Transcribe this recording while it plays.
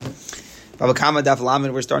Baba Kama Daf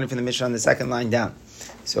Lamed, we're starting from the Mishnah on the second line down.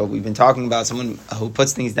 So we've been talking about someone who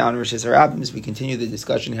puts things down in Rosh Hashanah. As we continue the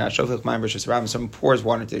discussion here, Shofech Mayim Rosh Hashanah, someone pours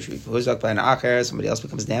water into the street. Somebody else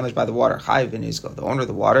becomes damaged by the water. Chayiv ben Isko, the owner of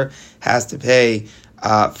the water, has to pay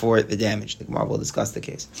for the damage. The Gemara will discuss the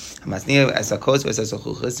case.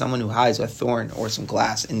 Someone who hides a thorn or some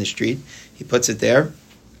glass in the street, he puts it there.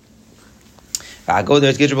 I go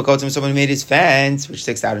there, someone who made his fence, which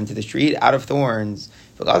sticks out into the street, out of thorns,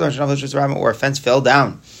 or a fence fell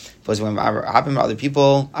down. Because when other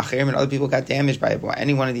people got damaged by it,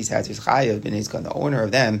 any one of these hats, the owner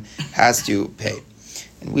of them has to pay.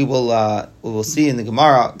 And we will see in the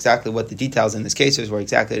Gemara exactly what the details in this case is, where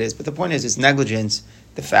exactly it is. But the point is, it's negligence,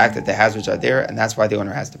 the fact that the hazards are there, and that's why the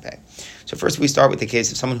owner has to pay. So first we start with the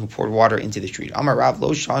case of someone who poured water into the street. Amar Rav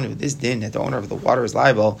Lo Shanu, this din that the owner of the water is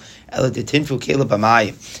liable, Ela Detinfu Kela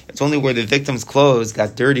B'mayim. It's only where the victim's clothes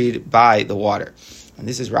got dirtied by the water. And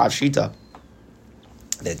this is Rav Shita.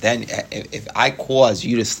 That then, if I cause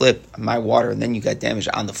you to slip my water and then you got damaged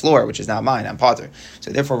on the floor, which is not mine, I'm potter.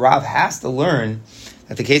 So therefore Rav has to learn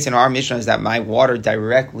that the case in our Mishnah is that my water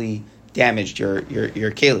directly damaged your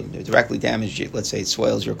kelim. It directly damaged, let's say, it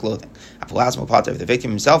soils your clothing. If the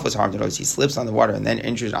victim himself was harmed, he slips on the water and then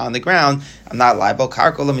injures on the ground, I'm not liable.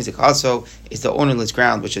 Karkola also is the ownerless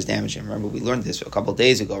ground which has damaged him. Remember, we learned this a couple of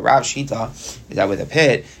days ago. Rav Shita is that with a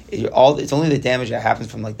pit, it's only the damage that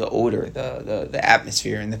happens from like the odor, the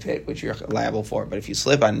atmosphere in the pit, which you're liable for. But if you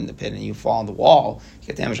slip on the pit and you fall on the wall, you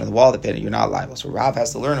get damage on the wall of the pit, and you're not liable. So Rav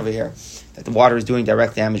has to learn over here that the water is doing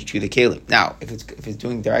direct damage to the kelim. Now, if it's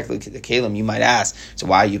doing directly to the kelim, you might ask, so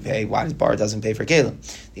why you pay? Why does bar doesn't pay for kelim?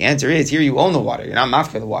 The answer is, here you own the water. You're not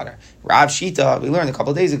mafka the water. Rav Shita, we learned a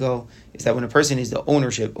couple of days ago, is that when a person is the owner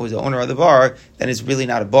of the bar, then it's really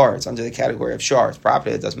not a bar. It's under the category of shar. It's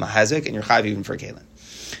property that does mahazik, and you're chayiv even for kelim.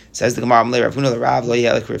 Says the Gemara,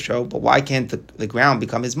 but why can't the ground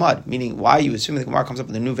become his mud? Meaning, why are you assuming the Gemara comes up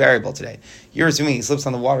with a new variable today? You're assuming he slips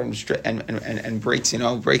on the water and breaks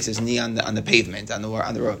his knee on the pavement on the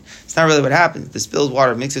road. It's not really what happens. The spilled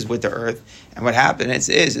water mixes with the earth, and what happens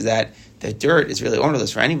is that the dirt is really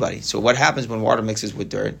ownerless for anybody. So what happens when water mixes with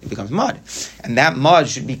dirt? It becomes mud, and that mud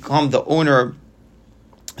should become the owner.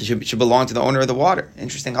 Should belong to the owner of the water.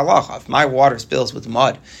 Interesting halacha. If my water spills with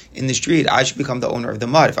mud in the street, I should become the owner of the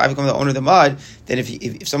mud. If I become the owner of the mud, then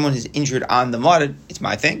if someone is injured on the mud, it's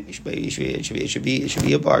my thing. It should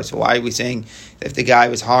be a bar. So why are we saying that if the guy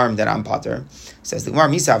was harmed, that I'm potter? Says the Gemara,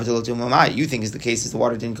 you think is the case is the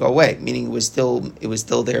water didn't go away, meaning it was still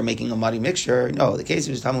there making a muddy mixture. No, the case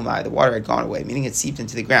was tamumai, the water had gone away, meaning it seeped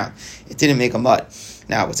into the ground. It didn't make a mud.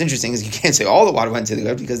 Now, what's interesting is you can't say all the water went to the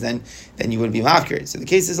ground because then you wouldn't be mafkir. So the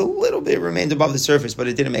case is a little bit remained above the surface, but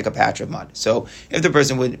it didn't make a patch of mud. So if the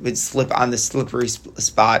person would slip on the slippery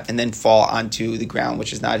spot and then fall onto the ground,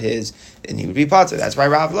 which is not his, then he would be potter. That's why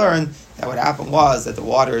Rav learned that what happened was that the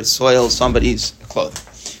water soiled somebody's clothing.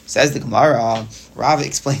 Says the Gemara, Rav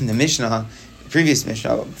explained the Mishnah, the previous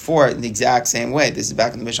Mishnah before, in the exact same way. This is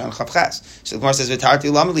back in the Mishnah on Chavches. So the Gemara says,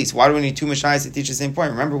 "V'tarti lamalis." Why do we need two Mishnahs to teach the same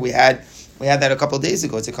point? Remember, we had that a couple of days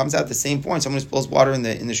ago. It comes out the same point. Someone who spills water in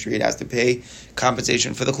the street has to pay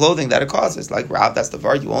compensation for the clothing that it causes. Like Rav, that's the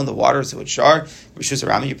var. You own the water, so it's shar. Rishus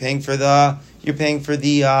Harami, you're paying for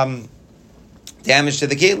the damage to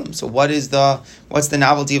the kelim. So what's the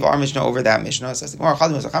novelty of our Mishnah over that Mishnah? It says one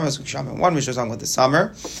Mishnah is talking about the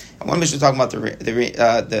summer, and one Mishnah is talking about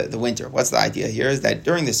the winter. What's the idea here? Is that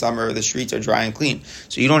during the summer the streets are dry and clean,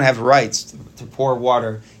 so you don't have rights to pour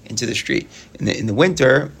water into the street. In the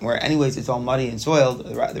winter, where anyways it's all muddy and soiled,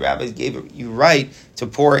 the rabbis gave you right to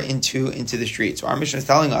pour into the street. So our Mishnah is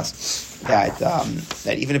telling us that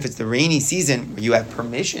even if it's the rainy season where you have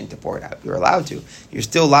permission to pour it out, you're allowed to, you're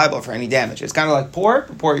still liable for any damage. It's kind of like pour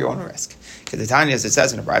at your own risk. Because the Tanya, as it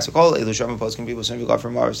says in the Brayso Kol, people some people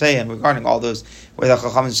from what say, and regarding all those where the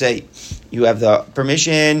Chachamim say you have the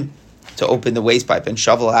permission to open the waste pipe and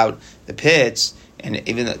shovel out the pits, and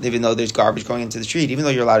even though there's garbage going into the street, even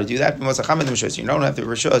though you're allowed to do that, you don't have the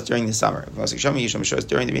rishos during the summer.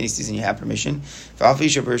 During the rainy season, you have permission.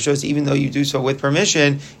 Even though you do so with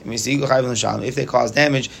permission, if they cause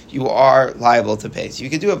damage, you are liable to pay. So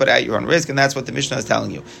you can do it, but at your own risk, and that's what the Mishnah is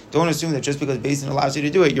telling you. Don't assume that just because Beis Din allows you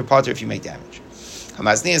to do it, you're potter if you make damage.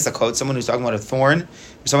 Hamazni is a code, someone who's talking about a thorn, or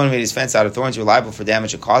someone who made his fence out of thorns, you're liable for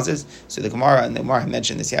damage it causes. So the Gemara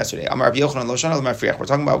mentioned this yesterday. We're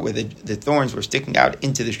talking about where the thorns were sticking out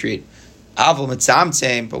into the street.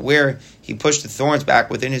 But where he pushed the thorns back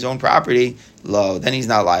within his own property, then he's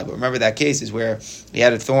not liable. Remember that case is where he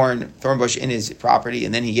had a thorn bush in his property,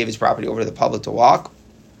 and then he gave his property over to the public to walk.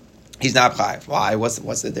 He's not chayiv. Why?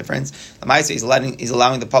 What's the difference? The Ma'aseh he's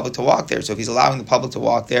allowing the public to walk there. So if he's allowing the public to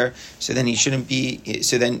walk there, so then he shouldn't be.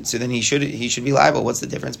 So then he should be liable. What's the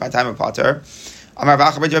difference? By time of Potter. It's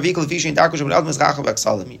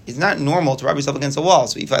not normal to rub yourself against the wall.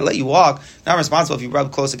 So if I let you walk, not responsible if you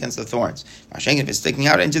rub close against the thorns. If it's sticking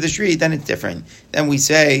out into the street, then it's different. Then we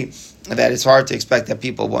say that it's hard to expect that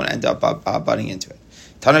people won't end up butting into it.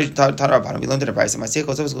 We learned in the price. Let's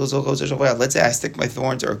say I stick my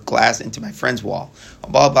thorns or glass into my friend's wall.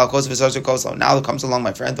 Now comes along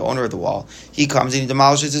my friend, the owner of the wall. He comes and he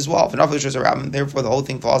demolishes his wall. Therefore, the whole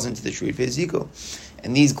thing falls into the street.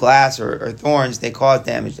 And these glass or thorns, they cause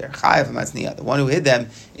damage there. The one who hid them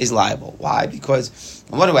is liable. Why? Because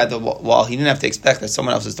the one who had the wall, he didn't have to expect that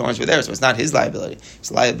someone else's thorns were there, so it's not his liability. It's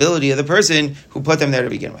the liability of the person who put them there to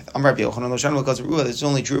begin with. It's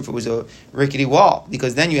only true if it was a rickety wall,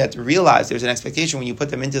 because then you have to realize there's an expectation when you put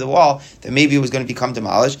them into the wall that maybe it was going to become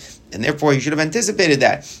demolished, and therefore you should have anticipated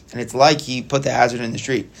that. And it's like he put the hazard in the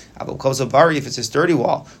street. If it's a sturdy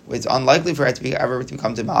wall, it's unlikely for it to ever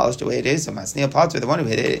become demolished the way it is. So the one who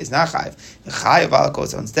hit it is not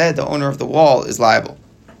chayiv. Instead, the owner of the wall is liable.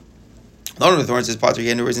 The owner of the thorns is potter. He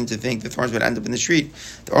had no reason to think the thorns would end up in the street.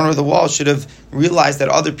 The owner of the wall should have realized that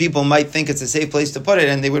other people might think it's a safe place to put it,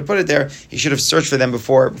 and they would put it there. He should have searched for them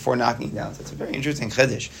before knocking it down. So it's a very interesting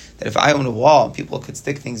chiddush that if I own a wall and people could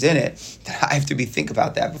stick things in it, that I have to think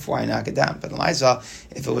about that before I knock it down. But L'maisa,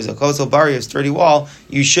 if it was a kosel bari, a sturdy wall,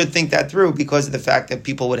 you should think that through because of the fact that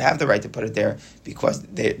people would have the right to put it there because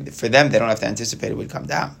for them they don't have to anticipate it would come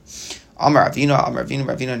down. Amar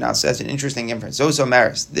Ravina now says an interesting inference. So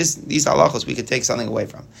Maris, these halachos we could take something away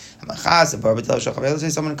from. Let's say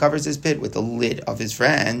someone covers his pit with the lid of his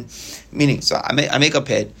friend, meaning, so I make a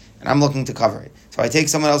pit and I'm looking to cover it. So I take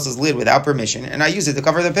someone else's lid without permission and I use it to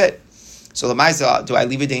cover the pit. So L'maisa, do I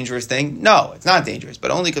leave a dangerous thing? No, it's not dangerous,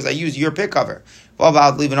 but only because I use your pit cover. The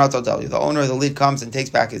owner of the lid comes and takes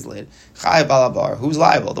back his lid. Who's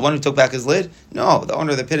liable? The one who took back his lid? No, the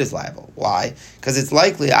owner of the pit is liable. Why? Because it's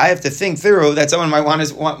likely I have to think through that someone might want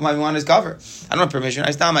his cover. I don't have permission.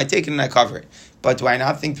 I take it and I cover it. But do I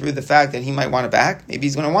not think through the fact that he might want it back? Maybe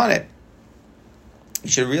he's going to want it. You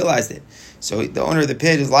should have realized it. So the owner of the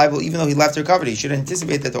pit is liable even though he left her covered. He should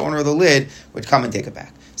anticipate that the owner of the lid would come and take it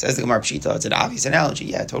back. Says the Gemara Pshita, it's an obvious analogy.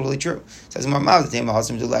 Yeah, totally true. Says the Gemara,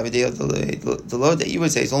 the load that you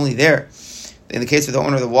would say is only there. In the case of the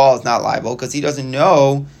owner of the wall, it's not liable because he doesn't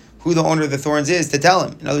know who the owner of the thorns is to tell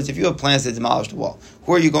him. In other words, if you have plans to demolish the wall,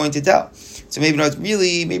 who are you going to tell? So maybe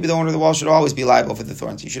the owner of the wall should always be liable for the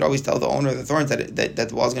thorns. You should always tell the owner of the thorns that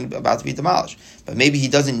the wall is about to be demolished. But maybe he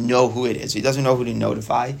doesn't know who it is. He doesn't know who to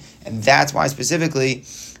notify. And that's why specifically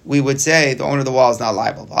we would say the owner of the wall is not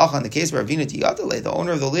liable. In the case where the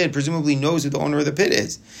owner of the lid presumably knows who the owner of the pit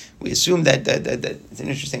is. We assume that it's an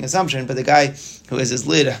interesting assumption, but the guy who has his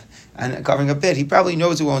lid and covering a pit, he probably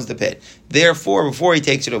knows who owns the pit. Therefore, before he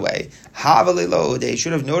takes it away, they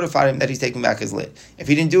should have notified him that he's taking back his lid. If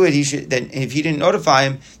he didn't do it, if he didn't notify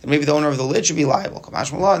him, then maybe the owner of the lid should be liable.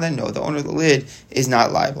 And then no, the owner of the lid is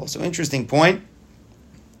not liable. So interesting point.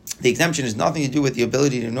 The exemption has nothing to do with the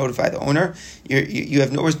ability to notify the owner. You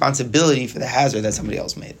have no responsibility for the hazard that somebody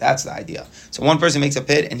else made. That's the idea. So one person makes a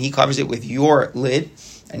pit and he covers it with your lid,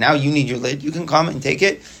 and now you need your lid. You can come and take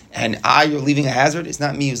it, and you're leaving a hazard. It's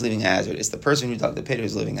not me who's leaving a hazard. It's the person who dug the pit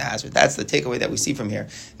who's leaving a hazard. That's the takeaway that we see from here.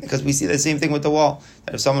 Because we see the same thing with the wall.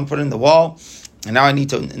 That if someone put in the wall, and now I need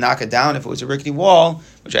to knock it down. If it was a rickety wall,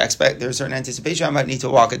 which I expect there's a certain anticipation, I might need to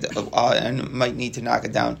walk it and might need to knock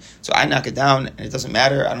it down. So I knock it down, and it doesn't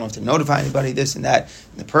matter. I don't have to notify anybody, this and that.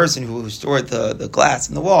 And the person who stored the glass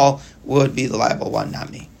in the wall would be the liable one, not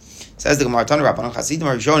me. Says the Gemara,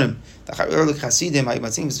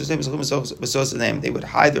 they would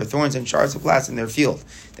hide their thorns and shards of glass in their field.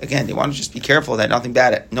 Again, they want to just be careful that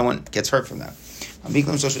no one gets hurt from them. They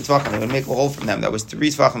would make a hole from them that was 3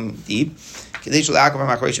 tefachim deep,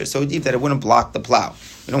 so deep that it wouldn't block the plow.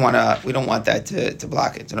 We don't want that to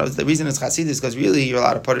block it. So the reason it's chasidus is because really you're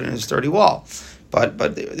allowed to put it in a sturdy wall. But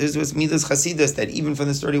there's this midas chasidus that even from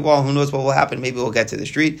the sturdy wall, who knows what will happen? Maybe we'll get to the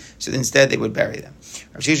street. So instead, they would bury them.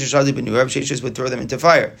 Rav Sheshes would throw them into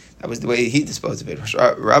fire. That was the way he disposed of it.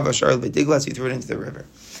 Rav Ashar B'Diglas, he threw it into the river.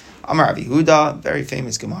 Amar Rav Yehuda, very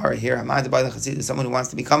famous Gemara here. Hamad by the Chassid, someone who wants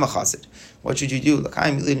to become a Chassid. What should you do?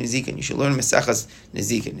 L'chaim Milid Nezikin. You should learn Mesechas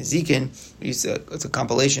Nezikin. Nezikin, it's a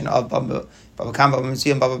compilation of Baba Kama, Baba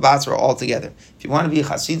Mitzvah, and Baba Basra all together. If you want to be a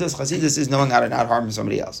Chassidus is knowing how to not harm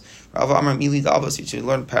somebody else. Rav Amar Milid Avos, you should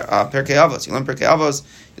learn Perkei Avos. You learn Perkei Avos,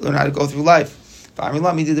 you learn how to go through life.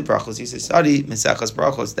 V'Amar Milid Brachos, you should study Mesechas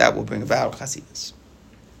Brachos. That will bring about Chassidus.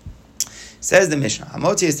 Says the Mishnah,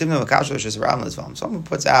 someone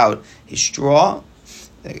puts out his straw.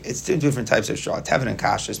 It's two different types of straw. Tevin and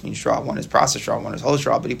kashrus mean straw. One is processed straw, one is whole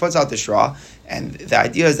straw. But he puts out the straw, and the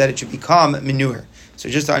idea is that it should become manure. So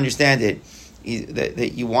just to understand it,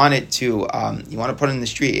 that you want it to, you want to put it in the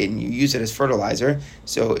street and you use it as fertilizer.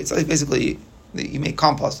 So it's like basically you make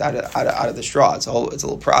compost out of the straw. It's a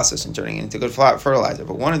little process in turning it into good fertilizer.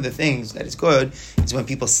 But one of the things that is good is when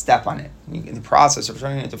people step on it. In the process of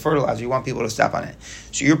turning it into fertilizer, you want people to step on it.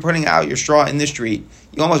 So you're putting out your straw in the street.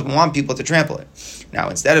 You almost want people to trample it. Now,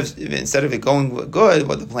 instead of it going good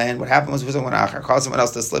with the plan, what happened was caused someone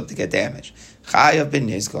else to slip to get damaged. Chayav ben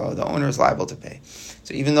nizko, the owner is liable to pay.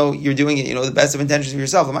 So even though you're doing it, the best of intentions for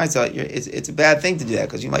yourself, it's a bad thing to do that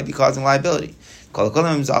because you might be causing liability.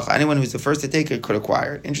 Anyone who's the first to take it could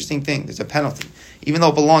acquire it. Interesting thing, there's a penalty. Even though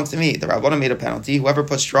it belongs to me, the Rabbanan made a penalty. Whoever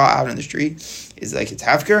puts straw out in the street is like it's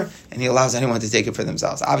hefker, and he allows anyone to take it for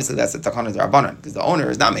themselves. Obviously, that's the takana of the Rabbanan, because the owner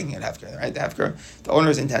is not making it hefker, right? The owner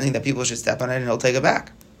is intending that people should step on it and he'll take it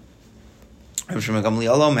back. Anyone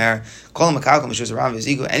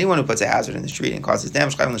who puts a hazard in the street and causes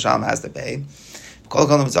damage has to pay.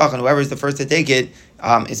 And whoever is the first to take it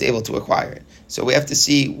is able to acquire it. So we have to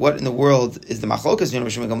see what in the world is the machlokas between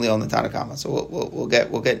Rishon Gamliel and the Tanna Kama. So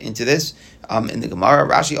we'll get into this in the Gemara.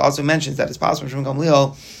 Rashi also mentions that it's possible Rishon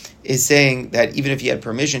Gamliel is saying that even if he had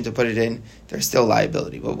permission to put it in, there's still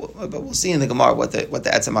liability. But we'll see in the Gemara what the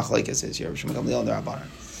etzem machlokas is here. Rishon Gamliel and the Rabbanan.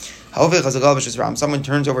 Someone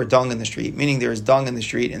turns over dung in the street, meaning there is dung in the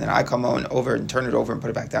street, and then I come on over and turn it over and put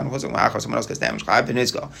it back down. Someone else gets damaged.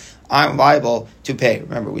 I'm liable to pay.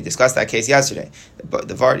 Remember, we discussed that case yesterday. But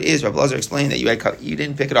the Vart is, Rabbi Lazar explained that you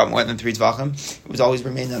didn't pick it up more than 3 tvachim. It was always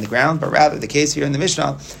remained on the ground, but rather the case here in the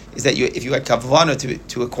Mishnah is that if you had kavana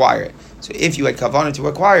to acquire it. So if you had kavana to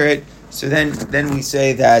acquire it, so then we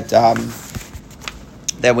say that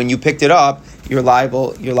that when you picked it up, you're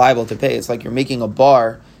liable to pay. It's like you're making a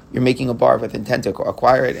bar. You're making a bar with intent to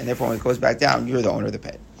acquire it, and therefore when it goes back down, you're the owner of the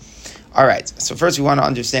pit. All right, so first we want to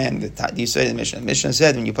understand the say the Mishnah. The Mishnah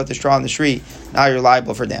said when you put the straw in the street, now you're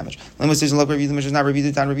liable for damage. The Mishnah is not reviewed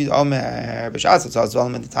the time reviewed at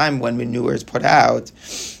the time when manure is put out.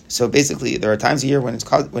 So basically, there are times a year when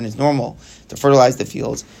it's normal to fertilize the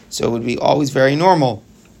fields. So it would be always very normal.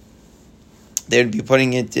 They would be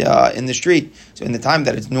putting it in the street. So in the time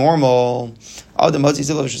that it's normal, you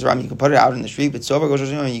can put it out in the street, but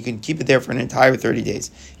you can keep it there for an entire 30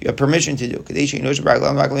 days. You have permission to do it.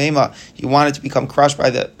 You want it to become crushed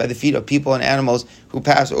by the feet of people and animals who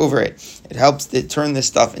pass over it. It helps to turn this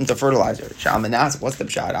stuff into fertilizer. What's the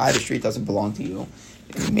pshat? The street doesn't belong to you.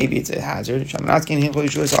 Maybe it's a hazard.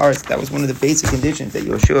 That was one of the basic conditions that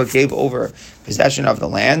Yoshua gave over possession of the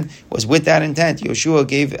land, was with that intent. Yoshua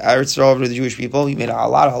gave Eretz Yisrael over to the Jewish people. He made a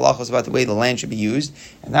lot of halachos about the way the land should be used.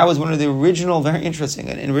 And that was one of the original, very interesting,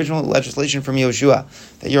 and original legislation from Yoshua,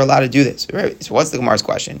 that you're allowed to do this. So what's the Gemara's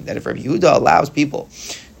question? That if Rabbi Yehuda allows people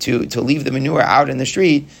to leave the manure out in the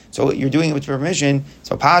street, so you're doing it with permission,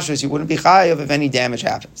 so pashas, you wouldn't be chayav if any damage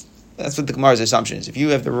happens. That's what the Gemara's assumption is. If you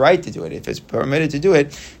have the right to do it, if it's permitted to do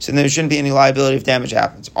it, so then there shouldn't be any liability if damage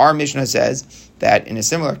happens. Our Mishnah says that in a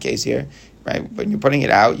similar case here, right, when you're putting it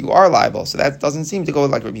out, you are liable. So that doesn't seem to go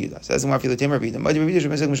like Rabbi Yehuda. So that's Rabbi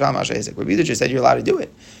Yehuda just said you're allowed to do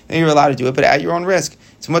it. And you're allowed to do it, but at your own risk.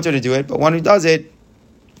 It's mutter to do it, but one who does it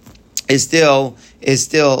is still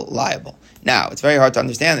liable. Now, it's very hard to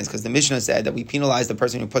understand this because the Mishnah said that we penalize the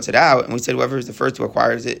person who puts it out, and we said whoever is the first to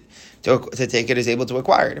acquire it, to take it is able to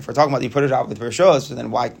acquire it. If we're talking about you put it out with Rishos, so then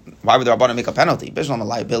why would the Rabbanan make a penalty? Bishlam, a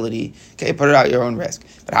liability. Okay, put it out at your own risk.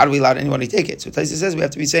 But how do we allow anybody to take it? So Taisa says we have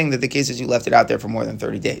to be saying that the case is you left it out there for more than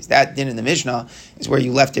 30 days. That din in the Mishnah is where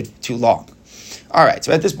you left it too long. All right,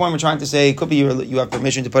 so at this point we're trying to say it could be you have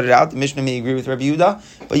permission to put it out. The Mishnah may agree with Rabbi Yehuda,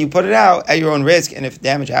 but you put it out at your own risk, and if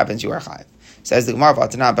damage happens, you are chayav. Says the Gemara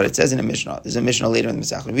Vatanan, but it says in a Mishnah. There's a Mishnah later in the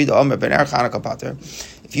Masech.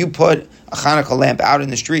 If you put a Chanukah lamp out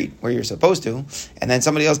in the street where you're supposed to, and then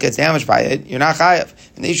somebody else gets damaged by it, you're not chayav.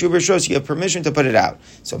 And the issue of Rishos, you have permission to put it out.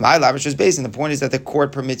 So my lavish is based, and the point is that the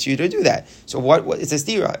court permits you to do that. So what it's a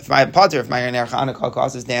stira. If my Chanukah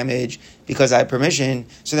causes damage because I have permission,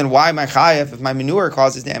 so then why am I chayav if my manure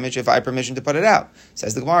causes damage if I have permission to put it out?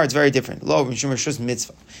 Says the Gemara, it's very different. Lo Rishum Rishos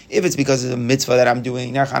mitzvah. If it's because of a mitzvah that I'm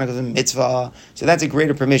doing, Ner Chanukah is a mitzvah, so that's a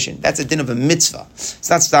greater permission. That's a din of a mitzvah. It's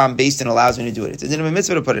not stam based and allows me to do it. It's a din of a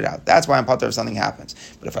mitzvah to put it out. That's why I'm patur if something happens.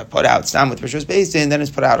 But if I put out stam with rishus based in, then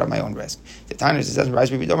it's put out on my own risk. The Tanya says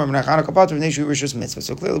mitzvah.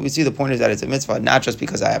 So clearly we see the point is that it's a mitzvah, not just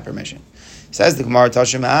because I have permission. Says the Gemara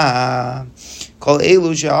Tashima. Call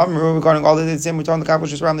Elu She'amru regarding all the same. We're talking the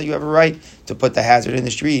Kabbalish Ram that you have a right to put the hazard in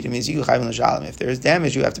the street. It means you chayv l'shalom. If there is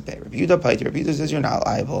damage, you have to pay. Rabbi Yehuda says you're not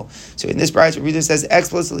liable. So in this price, Rabbi Yehuda says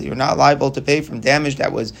explicitly you're not liable to pay from damage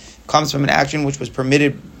that comes from an action which was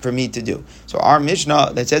permitted for me to do. So our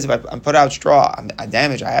Mishnah that says if I put out straw, I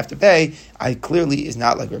damage, I have to pay. I clearly is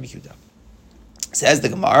not like Rabbi Yehuda. Says the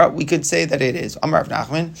Gemara, we could say that it is. Amar Rav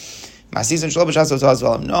Nachman.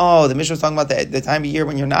 No, the Mishnah was talking about the time of year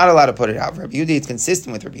when you're not allowed to put it out. For Rabbi Yehuda, it's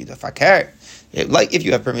consistent with Rabbi Yehuda. Fakir. Like if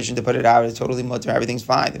you have permission to put it out, it's totally mutter, everything's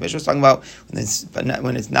fine. The Mishnah was talking about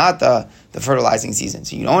when it's not the fertilizing season.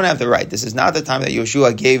 So you don't have the right. This is not the time that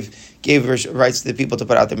Yoshua gave rights to the people to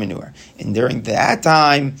put out the manure. And during that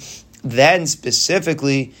time, then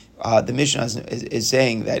specifically, the Mishnah is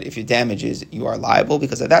saying that if your damages, you are liable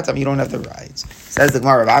because at that time you don't have the rights. Says the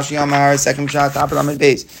Gemara, Rav Ashi Amar, second shot, top of the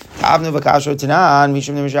base. Tavnu v'kasho tanan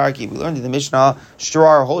mishum nemisharki. We learned in the Mishnah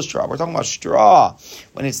straw or whole straw. We're talking about straw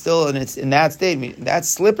when it's still in that state. That's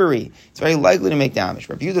slippery. It's very likely to make damage.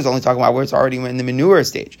 Rabbi Yehuda is only talking about where it's already in the manure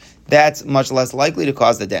stage. That's much less likely to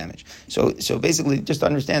cause the damage. So basically, just to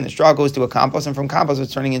understand, the straw goes to a compost, and from compost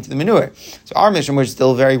it's turning into the manure. So our Mishnah, which is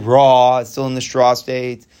still very raw, it's still in the straw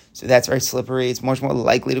state. So that's very slippery. It's much more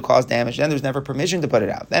likely to cause damage. Then there's never permission to put it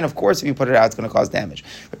out. Then, of course, if you put it out, it's going to cause damage.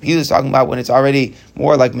 Rabbi Yehuda is talking about when it's already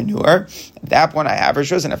more like manure. At that point, I have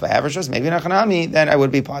rishus, and if I have rishus, maybe not chanami, then I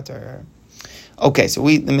would be pater. Okay, so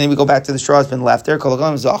then we go back to the straw that's been left there. The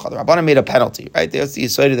Rabbanan made a penalty, right? That's the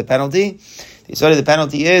side of the penalty. The side of the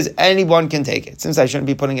penalty is anyone can take it. Since I shouldn't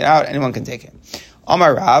be putting it out, anyone can take it.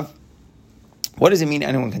 Amar Rav, what does it mean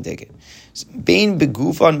anyone can take it? Bein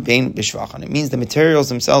begufan, bein bishvachan. It means the materials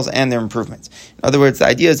themselves and their improvements. In other words, the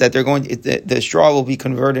idea is that the straw will be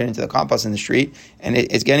converted into the compost in the street, and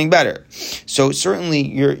it's getting better. So certainly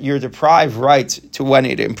you're deprived rights to when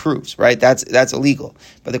it improves, right? That's illegal.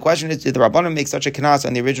 But the question is, did the Rabbanan make such a kanas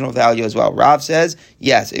on the original value as well? Rav says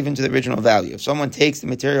yes, even to the original value. If someone takes the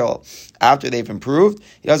material after they've improved,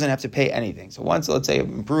 he doesn't have to pay anything. So once, let's say, it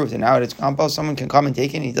improved and now it's compost, someone can come and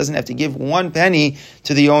take it, and he doesn't have to give 1 penny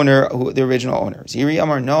to the owner, the original owner. Ziri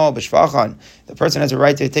Amar, no, b'shvachan. The person has a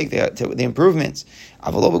right to take the improvements.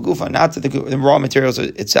 Avalo b'gufa, not to the raw materials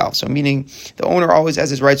itself. So meaning the owner always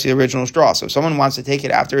has his rights to the original straw. So if someone wants to take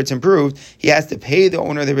it after it's improved, he has to pay the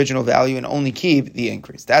owner the original value and only keep the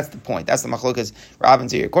increase. That's the point. That's the machlokas Rav and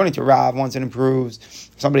Ziri. According to Rav, once it improves,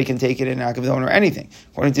 somebody can take it and not give the owner anything.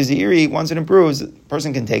 According to Ziri, once it improves, the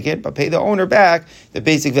person can take it, but pay the owner back the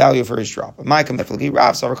basic value for his straw. But my kameflagi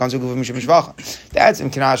Rav, that's in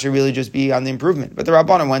Kanasha really just be on the improvement. But the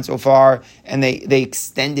Rabbanan went so far and they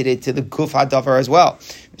extended it to the guf hadavar as well. No,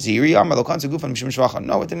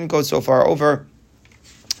 it didn't go so far over.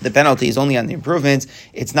 The penalty is only on the improvements.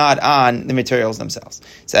 It's not on the materials themselves.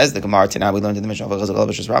 Says the Gemara Tanah, we learned in the Mishnah of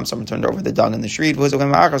someone turned over the dung in the street.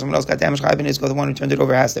 Someone else got damaged. The one who turned it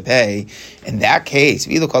over has to pay. In that case,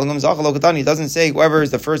 he doesn't say whoever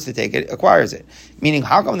is the first to take it acquires it. Meaning,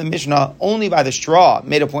 how come the Mishnah only by the straw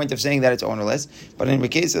made a point of saying that it's ownerless, but in the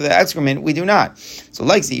case of the excrement, we do not? So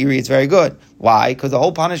like Ziri, it's very good. Why? Because the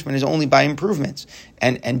whole punishment is only by improvements.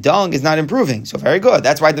 And dung is not improving. So very good.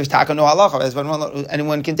 That's why there's taka no halacha. That's why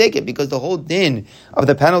anyone can take it, because the whole din of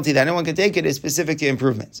the penalty that anyone can take it is specific to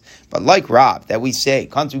improvements. But like Rab, that we say,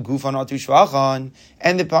 kantu gufan atu shvachan,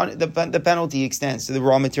 and the penalty extends to the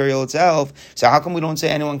raw material itself. So how come we don't say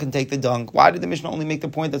anyone can take the dung? Why did the Mishnah only make the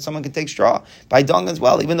point that someone can take straw? By dung as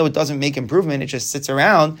well, even though it doesn't make improvement, it just sits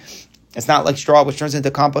around. It's not like straw, which turns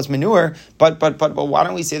into compost manure. But why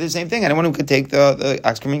don't we say the same thing? Anyone who could take the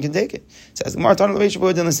excrement can take it. It says we have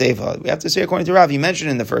to say according to Rav. You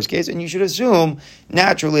mentioned in the first case, and you should assume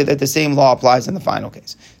naturally that the same law applies in the final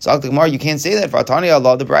case. So you can't say that for Atani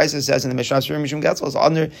Allah. The Brisa says in the Mishnah Mishum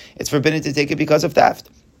Getzel, it's forbidden to take it because of theft.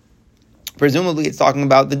 Presumably, it's talking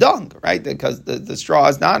about the dung, right? Because the straw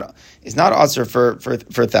is not usher for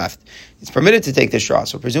theft. It's permitted to take the straw.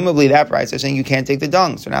 So presumably that price is saying you can't take the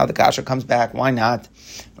dung. So now the kasha comes back. Why not? In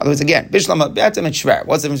other words, again, Bishlama Be'atem et Shver.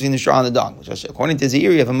 What's the difference between the straw and the dung? Just according to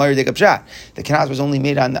Ziri of a Meir Dekab Pshat, the kanas was only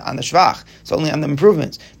made on the shvach. It's only on the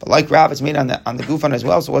improvements. But like Rav, it's made on the gufan as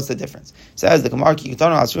well. So what's the difference? Says the Gemara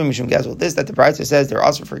Kitano Asur Mishum Gezel. This that the price says they're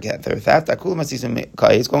also for theft.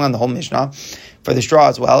 It's going on the whole Mishnah for the straw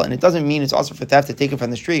as well, and it doesn't mean it's also for theft to take it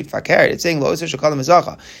from the street. Fakir, it's saying lo shakal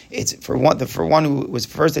mizacha. It's for one who was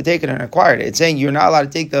first to take it and acquired it. It's saying you're not allowed to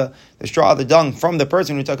take the straw, the dung from the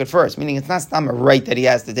person who took it first. Meaning it's not a right that he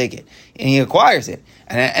has to take it, and he acquires it.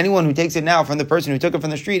 And anyone who takes it now from the person who took it from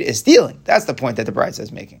the street is stealing. That's the point that the Brisa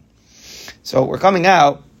is making. So we're coming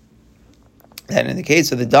out that in the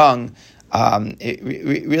case of the dung,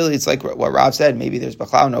 really it's like what Rav said. Maybe there's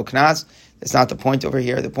bachlau no knas. That's not the point over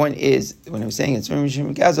here. The point is, when I'm saying it's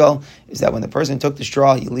Mishum Gazel, is that when the person took the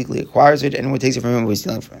straw, he legally acquires it, and anyone takes it from him, he's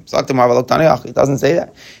stealing from him. It doesn't say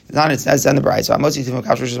that. It says in the bride. So most around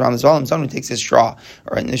the Zolim, someone who takes his straw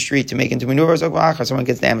or in the street to make into manure, or someone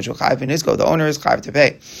gets damaged, the owner is chayiv to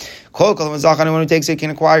pay. Anyone who takes it can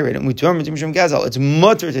acquire it. And it's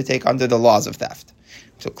mutter to take under the laws of theft.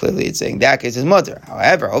 So clearly it's saying that case is mutter.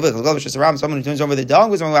 However, someone who turns over the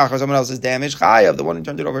dung with someone else's damage, chayav, the one who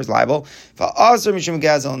turned it over is liable. In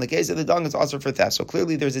the case of the dung, it's also for theft. So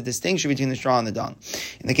clearly there's a distinction between the straw and the dung.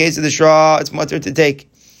 In the case of the straw, it's mutter to take.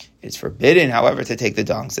 It's forbidden, however, to take the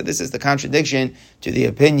dung. So this is the contradiction to the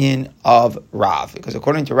opinion of Rav. Because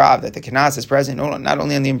according to Rav, that the knas is present not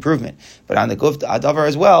only on the improvement, but on the guf adavar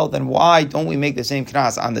as well, then why don't we make the same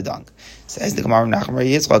knas on the dung? Says the Gemara of Nachum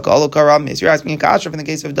Yitzchak, Olo karam, you're asking a kasha in the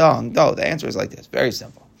case of dung. No, the answer is like this, very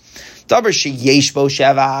simple. Davar sheyesh bo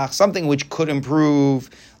shevach, something which could improve,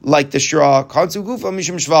 like the straw, kansu gufa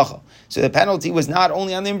mishum shvacha. So the penalty was not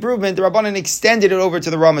only on the improvement, the Rabbanan extended it over to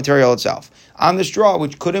the raw material itself. On the straw,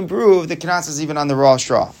 which could improve, the knas is even on the raw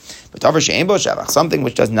straw. But davar she'ein bo shevach, something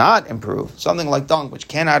which does not improve, something like dung, which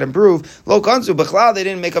cannot improve, lo kansu b'chlal, they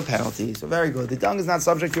didn't make a penalty. So very good. The dung is not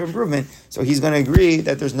subject to improvement, so he's going to agree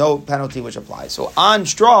that there's no penalty which applies. So on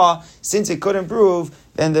straw, since it could improve,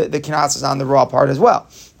 then the knas is on the raw part as well.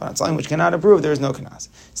 But on something which cannot improve, there is no knas.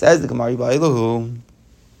 Says the Gemara Bailahu.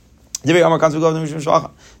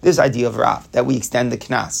 This idea of Rav, that we extend the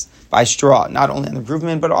knas by straw, not only on the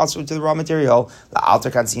improvement, but also to the raw material,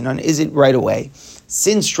 is it right away?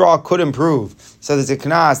 Since straw could improve, so there's a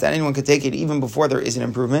knas that anyone could take it even before there is an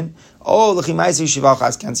improvement. Maybe the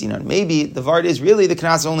vart is really the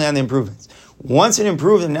knas only on the improvements. Once it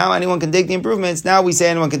improved and now anyone can take the improvements, now we say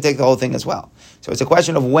anyone can take the whole thing as well. So it's a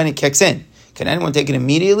question of when it kicks in. Can anyone take it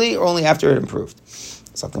immediately or only after it improved?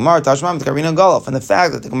 So Gemara Tashmam Karina Golov, and the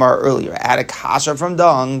fact that the Gemara earlier had a kasha from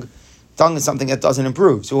dung is something that doesn't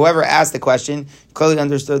improve. So whoever asked the question clearly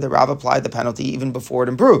understood that Rav applied the penalty even before it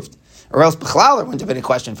improved. Or else Bechlal there wouldn't have been a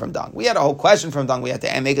question from dung. We had a whole question from dung. We had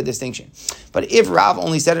to make a distinction. But if Rav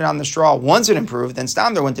only said it on the straw once it improved, then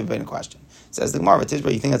Stam there wouldn't have been a question. Says the Gemara,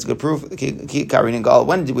 Tishba, you think that's a good proof?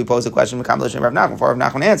 When did we pose a question? Before Rav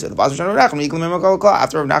Nachman answered. After Rav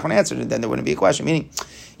Nachman answered it, then there wouldn't be a question. Meaning,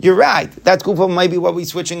 you're right. That kufa might be what we're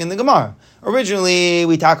switching in the Gemara. Originally,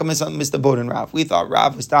 we talked about Mr. Bodin Rav. We thought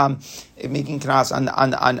Rav was making knas on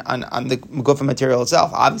the gufa material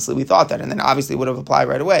itself. Obviously, we thought that, and then obviously it would have applied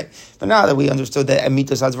right away. But now that we understood that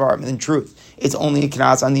emitos hazvarim, in truth, it's only a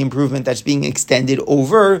knas on the improvement that's being extended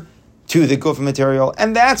over to the gufa material,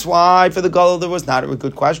 and that's why for the Gullah there was not a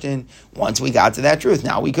good question once we got to that truth.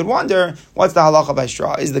 Now we could wonder, what's the halacha by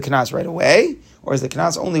straw? Is the knas right away, or is the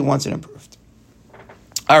knas only once it improved?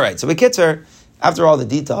 All right, so Bekitzer, after all the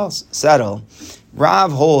details settle,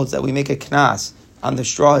 Rav holds that we make a knas on the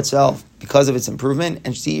straw itself because of its improvement,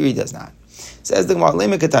 and Shiri does not. Says the Gemara,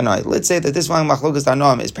 let's say that this one machlokas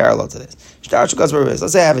tanoim is parallel to this.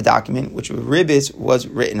 Let's say I have a document which ribis was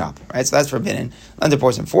written up, right? So that's forbidden. Lender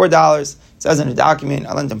pours him $4. It says in the document,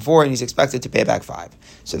 I lent him 4, and he's expected to pay back 5.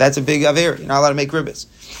 So that's a big aver. You're not allowed to make ribis.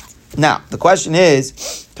 Now the question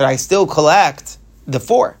is, could I still collect the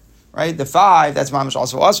 4? Right, the 5, that's mamash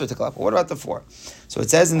also to collect. But what about the 4? So it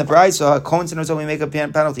says in the Brisa, coincidence we make a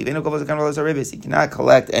penalty. He cannot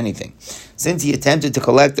collect anything. Since he attempted to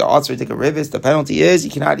collect the author to ribis, the penalty is he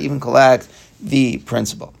cannot even collect the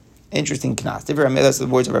principal. Interesting knas. That's the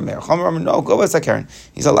words of Rameir. No, go with Karen.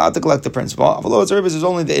 He's allowed to collect the principal. Avalo ribis is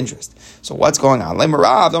only the interest. So what's going on? This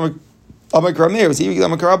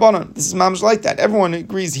is mamash like that. Everyone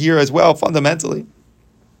agrees here as well. Fundamentally,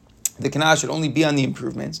 the knas should only be on the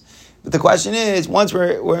improvements. But the question is, once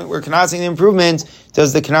we're knassing the improvements,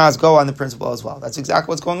 does the knas go on the principle as well? That's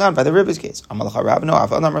exactly what's going on by the ribis case.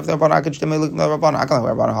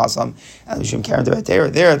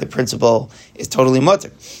 There, the principle is totally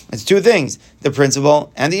mutter. It's 2 things: the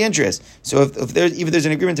principle and the interest. So if there's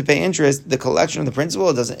an agreement to pay interest, the collection of the principle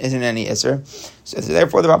isn't any isser. So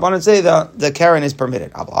therefore, the Rabbanan say the Karen is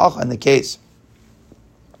permitted. In the case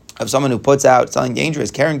of someone who puts out something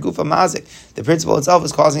dangerous, Karen Gufa Mazik, the principle itself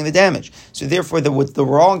is causing the damage. So therefore, the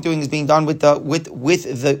wrongdoing is being done with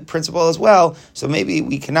the principle as well. So maybe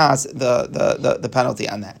we can ask the penalty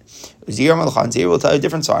on that. Zir will tell you a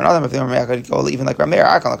different story. Another even like Rameir,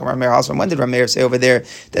 I can like Rameir also. When did Rameir say over there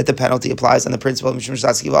that the penalty applies on the principle of Mishum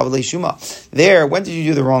Shatzki Vav Leishuma? There, when did you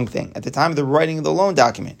do the wrong thing? At the time of the writing of the loan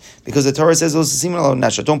document, because the Torah says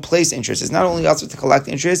don't place interest. It's not only also to collect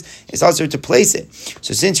interest, it's also to place it.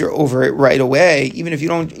 So since you're over it right away, even if you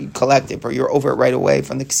don't collect it, but you're over it right away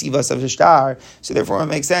from the ksivas of the shtar, so therefore it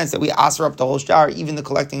makes sense that we answer up the whole shtar, even the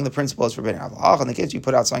collecting the principle is forbidden. In the case you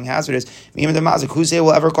put out something hazardous, who say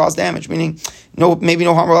will ever cause damage? Meaning, maybe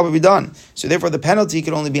no harm will ever be done. So therefore, the penalty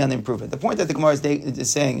could only be on the improvement. The point that the Gemara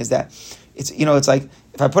is saying is that it's like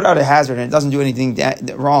if I put out a hazard and it doesn't do anything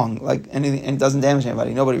wrong, like anything, and it doesn't damage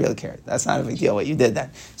anybody, nobody really cared. That's not a big deal what you did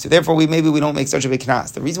then. So therefore, we don't make such a big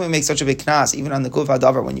knas. The reason we make such a big knas, even on the kuf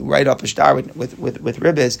hadavar, when you write up a shtar with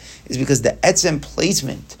ribbis, is because the etzem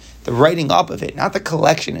placement, the writing up of it, not the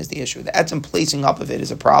collection, is the issue. The etzem placing up of it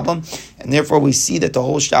is a problem, and therefore we see that the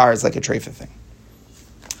whole shtar is like a treifa thing.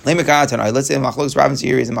 Let's say machlokes Rav and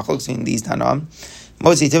Ziri is a machlokes in these tanam.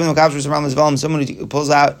 Someone who puts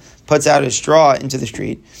out a straw into the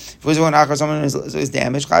street. If someone is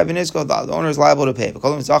damaged, the owner is liable to pay.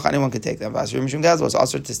 Anyone can take that. It's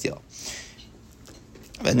also to steal.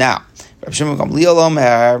 But now,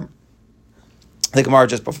 the Gemara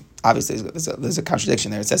just obviously there's a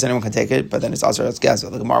contradiction there. It says anyone can take it, but then it's also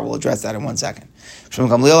gazel. The Gemara will address that in 1 second. Mishum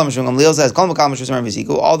Gamliel says,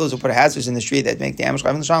 all those who put hazards in the street that make damage,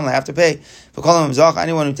 they have to pay.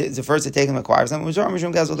 Anyone who is the first to take them acquires them.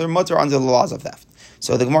 They're mutter under the laws of theft.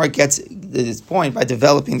 So the Gemara gets this point by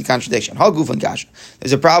developing the contradiction.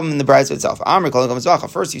 There's a problem in the brayso itself.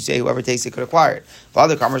 First you say whoever takes it could acquire it.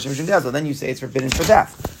 Then you say it's forbidden for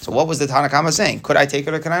theft. So what was the Tanakama saying? Could I take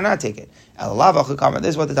it or can I not take it? This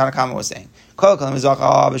is what the Tanakama was saying.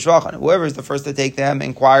 Whoever is the first to take them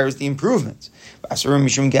inquires the improvements. But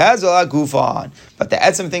the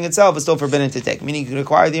etzem thing itself is still forbidden to take, meaning you can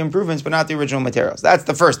acquire the improvements but not the original materials. That's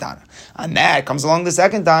the first Tana. On that comes along the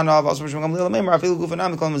second Tana of even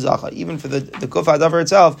for the kufa davar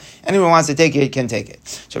itself, anyone who wants to take it can take it.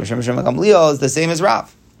 So Mishum Gamliel is the same as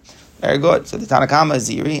Rav. Very good. So the Tanakama is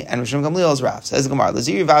Ziri and Mishum Gamliel is Rav. Says the Gemara,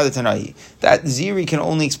 Ziri v'ad Tanahi. That Ziri can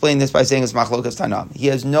only explain this by saying it's machlokas Tanam. He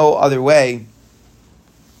has no other way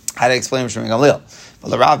how to explain Mishum Gamliel. But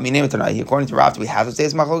the Rav, according to Rav, do we have to say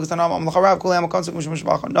it's machlokas Tanam?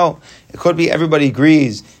 No. It could be everybody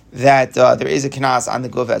agrees that there is a knas on the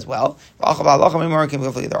guf as well.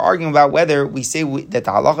 They're arguing about whether we say that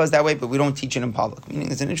the halacha is that way, but we don't teach it in public.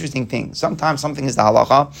 Meaning it's an interesting thing. Sometimes something is the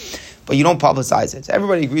halacha, but you don't publicize it. So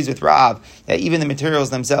everybody agrees with Rav that even the materials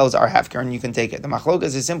themselves are hefker and you can take it. The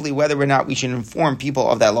machlokas is simply whether or not we should inform people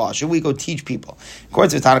of that law. Should we go teach people?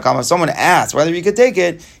 According to Tanakama, if someone asks whether he could take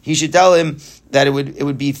it, he should tell him that it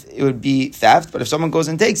would be theft, but if someone goes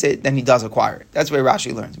and takes it, then he does acquire it. That's where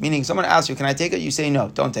Rashi learns. Meaning, someone asks you, "Can I take it?" You say, "No,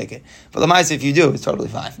 don't take it." But Lamaisa, if you do, it's totally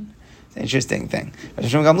fine. It's an interesting thing. But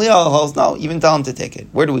Mishum Gamliel holds no, even tell him to take it.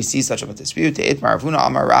 Where do we see such of a dispute? Despite the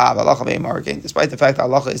fact that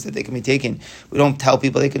halacha is that they can be taken, we don't tell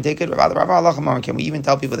people they can take it. Can we even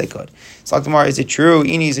tell people they could? Salaktamar, is it true?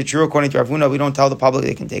 Ini, is it true according to Rav Huna? We don't tell the public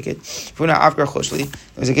they can take it. There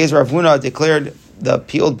was a case where Rav Huna declared the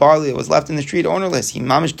peeled barley that was left in the street ownerless. He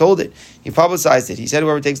mamish told it. He publicized it. He said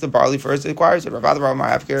whoever takes the barley first acquires it.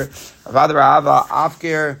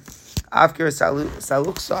 Afker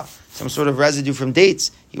saluksa, some sort of residue from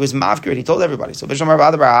dates. He was mafkir. He told everybody. So Bishlam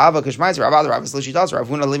Rav Adar Kishmaiz Rav Adar Lishitas Rav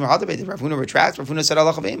Huna Limar Hadabed. Rav Huna retracts. Rav Huna said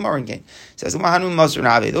Allah Chavein Moringain. Says Mahanu Masur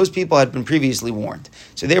Navi. Those people had been previously warned,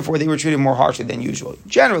 so therefore they were treated more harshly than usual.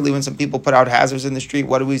 Generally, when some people put out hazards in the street,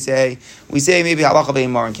 what do we say? We say maybe Allah Chavein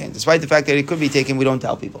Moringain. Despite the fact that it could be taken, we don't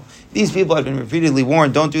tell people. These people have been repeatedly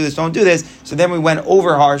warned. Don't do this. Don't do this. So then we went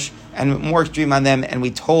over harsh and more extreme on them, and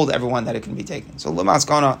we told everyone that it can be taken. So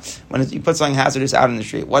Lamaskana, when you put something hazardous out in the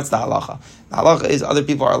street, what's the halacha? The halacha is other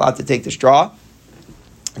people are allowed to take the straw.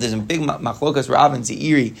 There's a big machlokas Rav and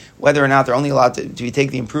Zeiri whether or not they're only allowed to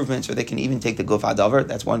take the improvements or they can even take the guf hadavar.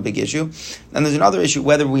 That's one big issue. Then there's another issue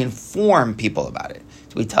whether we inform people about it.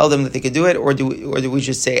 Do we tell them that they could do it, or do we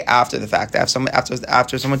just say after the fact,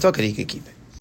 after someone took it, he could keep it?